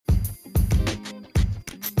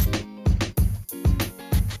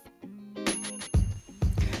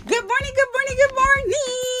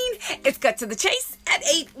cut to the chase at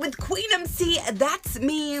 8 with Queen MC. That's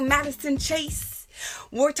me, Madison Chase.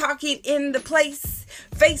 We're talking in the place,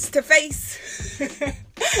 face to face.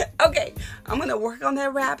 Okay, I'm going to work on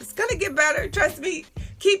that rap. It's going to get better. Trust me.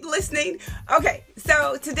 Keep listening. Okay,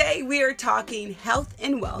 so today we are talking health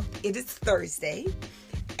and wealth. It is Thursday.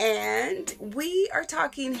 And we are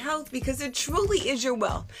talking health because it truly is your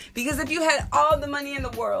wealth. Because if you had all the money in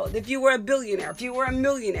the world, if you were a billionaire, if you were a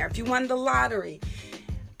millionaire, if you won the lottery,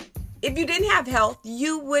 if you didn't have health,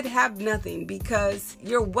 you would have nothing because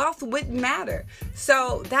your wealth wouldn't matter.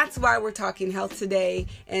 So that's why we're talking health today.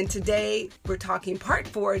 And today we're talking part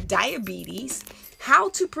 4, diabetes, how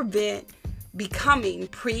to prevent becoming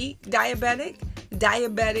pre-diabetic,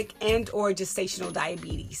 diabetic, and or gestational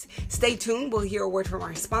diabetes. Stay tuned. We'll hear a word from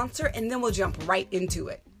our sponsor and then we'll jump right into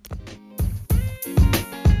it.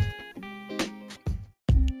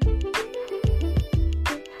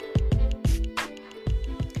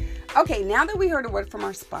 Okay, now that we heard a word from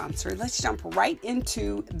our sponsor, let's jump right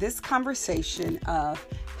into this conversation of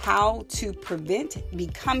how to prevent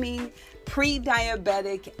becoming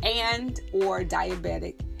pre-diabetic and or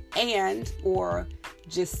diabetic and or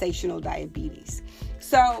gestational diabetes.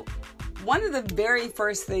 So one of the very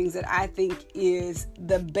first things that I think is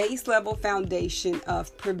the base level foundation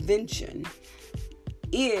of prevention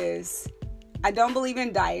is, I don't believe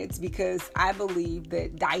in diets because I believe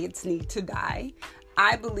that diets need to die.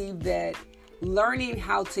 I believe that learning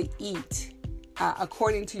how to eat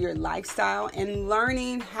according to your lifestyle and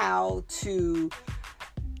learning how to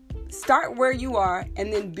start where you are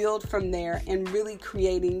and then build from there and really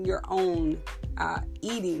creating your own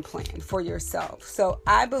eating plan for yourself. So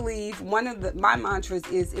I believe one of my mantras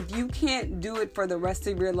is if you can't do it for the rest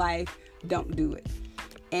of your life, don't do it.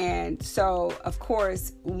 And so, of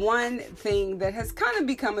course, one thing that has kind of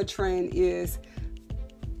become a trend is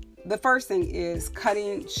the first thing is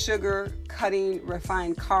cutting sugar, cutting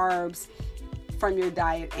refined carbs from your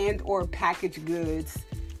diet and or packaged goods.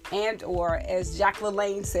 And or, as Jack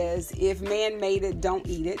LaLanne says, if man made it, don't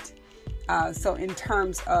eat it. So in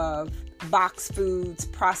terms of boxed foods,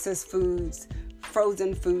 processed foods,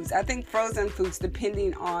 frozen foods, I think frozen foods,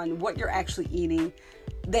 depending on what you're actually eating,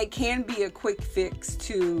 they can be a quick fix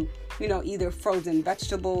to, either frozen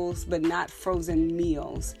vegetables, but not frozen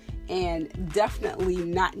meals. And definitely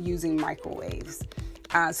not using microwaves.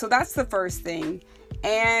 So that's the first thing.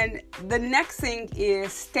 And the next thing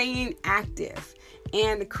is staying active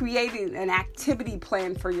and creating an activity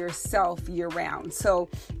plan for yourself year round. So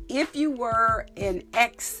if you were an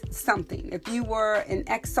ex something, if you were an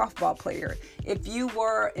ex softball player, if you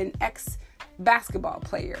were an ex basketball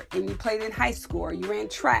player and you played in high school or you ran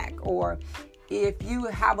track, or if you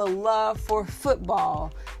have a love for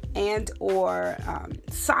football and or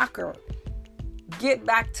soccer, get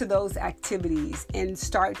back to those activities and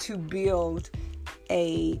start to build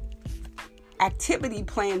a activity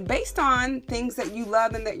plan based on things that you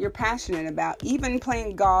love and that you're passionate about. Even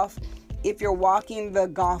playing golf, if you're walking the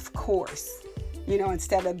golf course,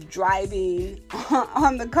 instead of driving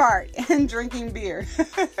on the cart and drinking beer,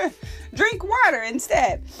 drink water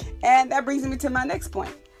instead. And that brings me to my next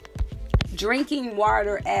point. Drinking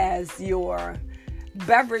water as your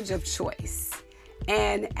beverage of choice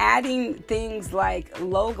and adding things like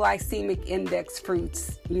low glycemic index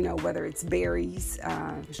fruits, whether it's berries,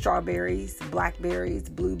 strawberries, blackberries,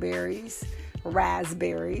 blueberries,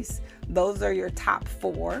 raspberries. Those are your top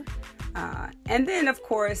 4. And then, of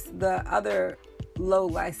course, the other low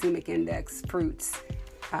glycemic index fruits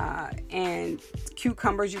and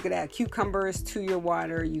cucumbers. You could add cucumbers to your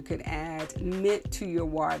water. You could add mint to your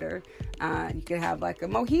water. You could have like a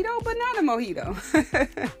mojito, but not a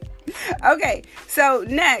mojito. Okay, so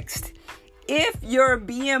next, if your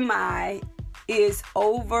BMI is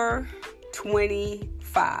over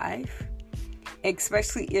 25,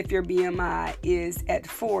 especially if your BMI is at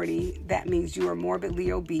 40, that means you are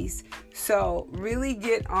morbidly obese. So really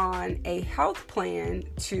get on a health plan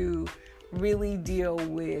to really deal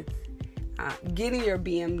with getting your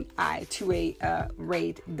BMI to a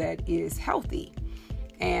rate that is healthy.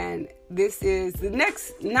 And this is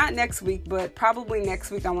not next week, but probably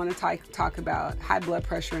next week I want to talk about high blood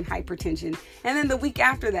pressure and hypertension. And then the week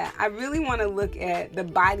after that, I really want to look at the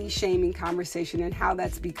body shaming conversation and how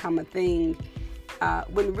that's become a thing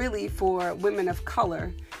when really for women of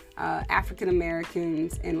color, African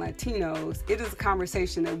Americans and Latinos, it is a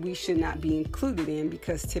conversation that we should not be included in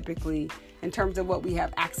because typically in terms of what we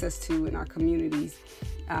have access to in our communities,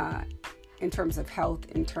 in terms of health,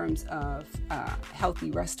 in terms of healthy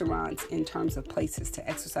restaurants, in terms of places to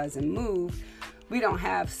exercise and move, we don't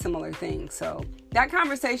have similar things. So that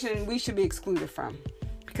conversation we should be excluded from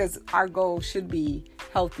because our goal should be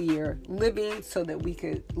healthier living so that we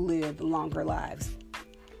could live longer lives.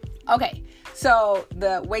 Okay, so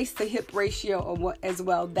the waist to hip ratio as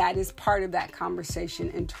well, that is part of that conversation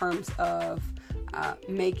in terms of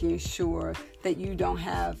making sure that you don't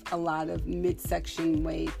have a lot of midsection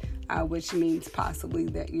weight, which means possibly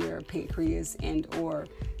that your pancreas and or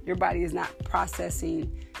your body is not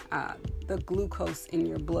processing the glucose in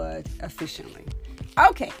your blood efficiently.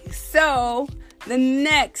 Okay, so the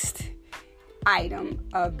next item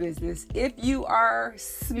of business, if you are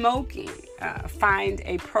smoking, find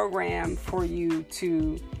a program for you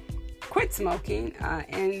to quit smoking,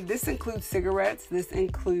 and this includes cigarettes. This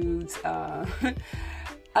includes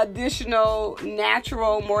additional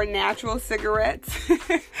more natural cigarettes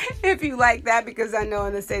if you like that, because I know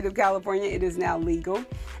in the state of California it is now legal,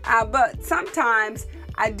 but sometimes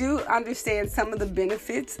I do understand some of the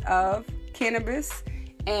benefits of cannabis,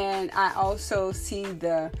 and I also see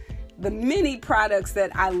the many products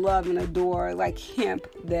that I love and adore, like hemp,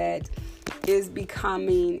 that is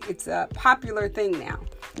becoming, it's a popular thing now.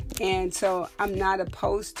 And so I'm not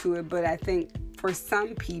opposed to it, but I think for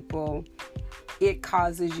some people, it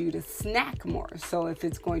causes you to snack more. So if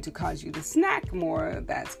it's going to cause you to snack more,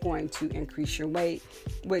 that's going to increase your weight,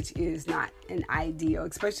 which is not an ideal,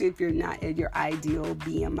 especially if you're not at your ideal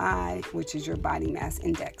BMI, which is your body mass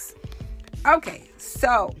index. Okay,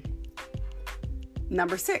 so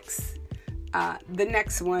number 6. The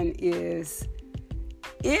next one is,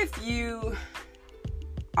 if you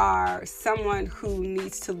are someone who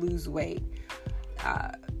needs to lose weight,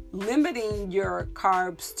 limiting your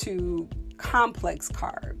carbs to complex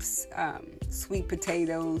carbs, sweet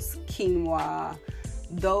potatoes, quinoa,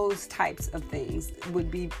 those types of things would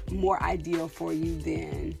be more ideal for you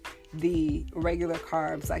than the regular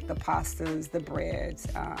carbs like the pastas, the breads.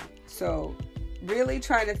 So really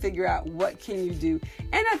trying to figure out what can you do.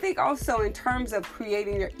 And I think also in terms of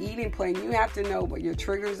creating your eating plan, you have to know what your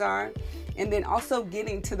triggers are, and then also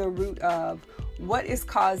getting to the root of what is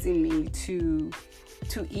causing me to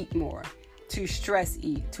eat more, to stress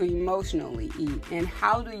eat, to emotionally eat, and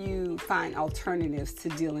how do you find alternatives to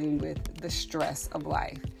dealing with the stress of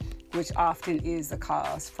life, which often is a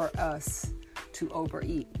cause for us to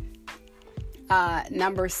overeat.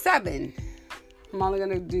 Number 7, I'm only going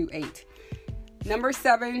to do 8. Number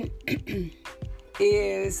 7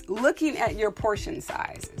 is looking at your portion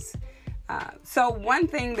sizes. So one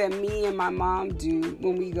thing that me and my mom do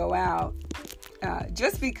when we go out,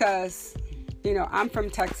 just because, I'm from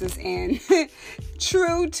Texas, and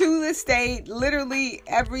true to the state, literally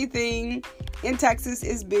everything in Texas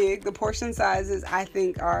is big. The portion sizes, I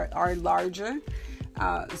think, are larger.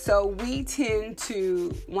 So we tend to,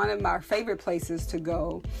 one of my favorite places to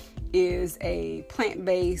go is a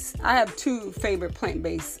plant-based. I have 2 favorite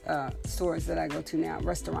plant-based stores that I go to now,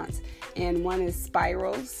 restaurants. And one is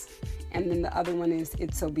Spirals, and then the other one is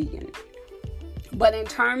It's So Vegan. But in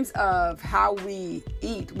terms of how we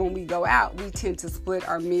eat when we go out, we tend to split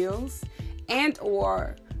our meals, and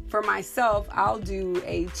or for myself, I'll do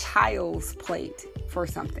a child's plate for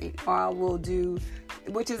something, or I will do,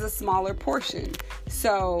 which is a smaller portion.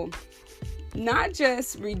 So not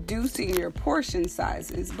just reducing your portion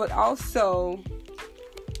sizes, but also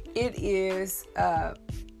it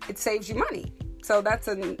saves you money. So that's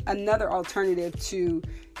another alternative to,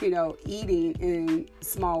 eating in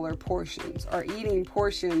smaller portions, or eating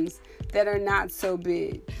portions that are not so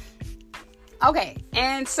big. Okay,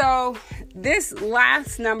 and so this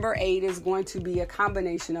last number 8 is going to be a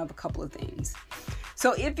combination of a couple of things.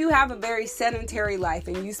 So if you have a very sedentary life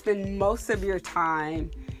and you spend most of your time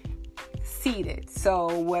seated,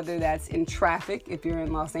 so whether that's in traffic, if you're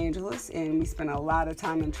in Los Angeles and we spend a lot of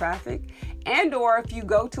time in traffic, and or if you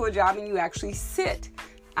go to a job and you actually sit,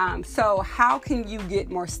 so how can you get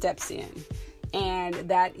more steps in? And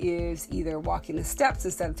that is either walking the steps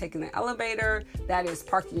instead of taking the elevator. That is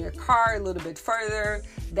parking your car a little bit further.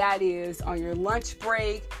 That is on your lunch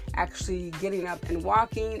break, actually getting up and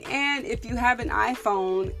walking. And if you have an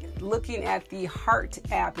iPhone, looking at the Heart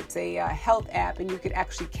app, it's a health app, and you could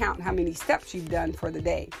actually count how many steps you've done for the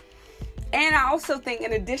day. And I also think,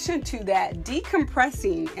 in addition to that,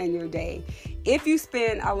 decompressing in your day. If you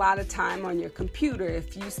spend a lot of time on your computer,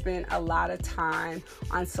 if you spend a lot of time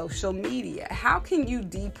on social media, how can you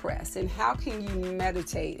depress, and how can you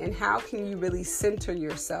meditate, and how can you really center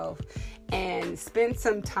yourself and spend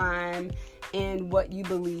some time in what you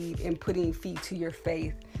believe in, putting feet to your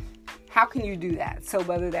faith? How can you do that? So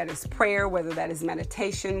whether that is prayer, whether that is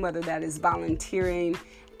meditation, whether that is volunteering,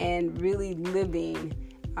 and really living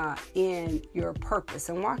in your purpose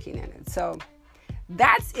and walking in it. So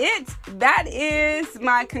that's it. That is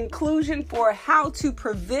my conclusion for how to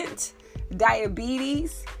prevent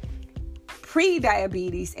diabetes,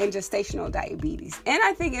 pre-diabetes, and gestational diabetes. And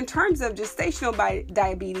I think in terms of gestational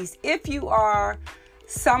diabetes, if you are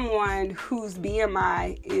someone whose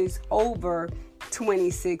BMI is over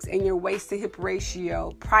 26 and your waist to hip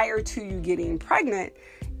ratio prior to you getting pregnant,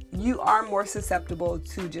 you are more susceptible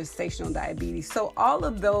to gestational diabetes. So all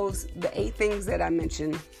of those, the 8 things that I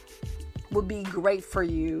mentioned, would be great for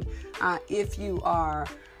you if you are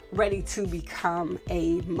ready to become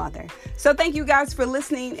a mother. So thank you guys for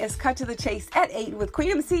listening. It's Cut to the Chase at 8 with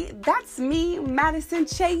Queen MC. That's me, Madison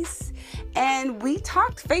Chase, and we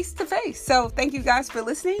talked face to face. So thank you guys for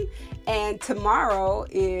listening. And tomorrow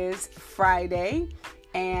is Friday,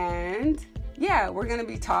 and we're going to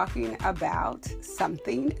be talking about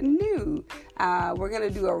something new. We're going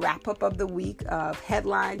to do a wrap-up of the week of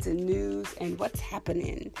headlines and news and what's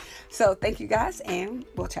happening. So thank you guys, and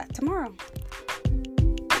we'll chat tomorrow.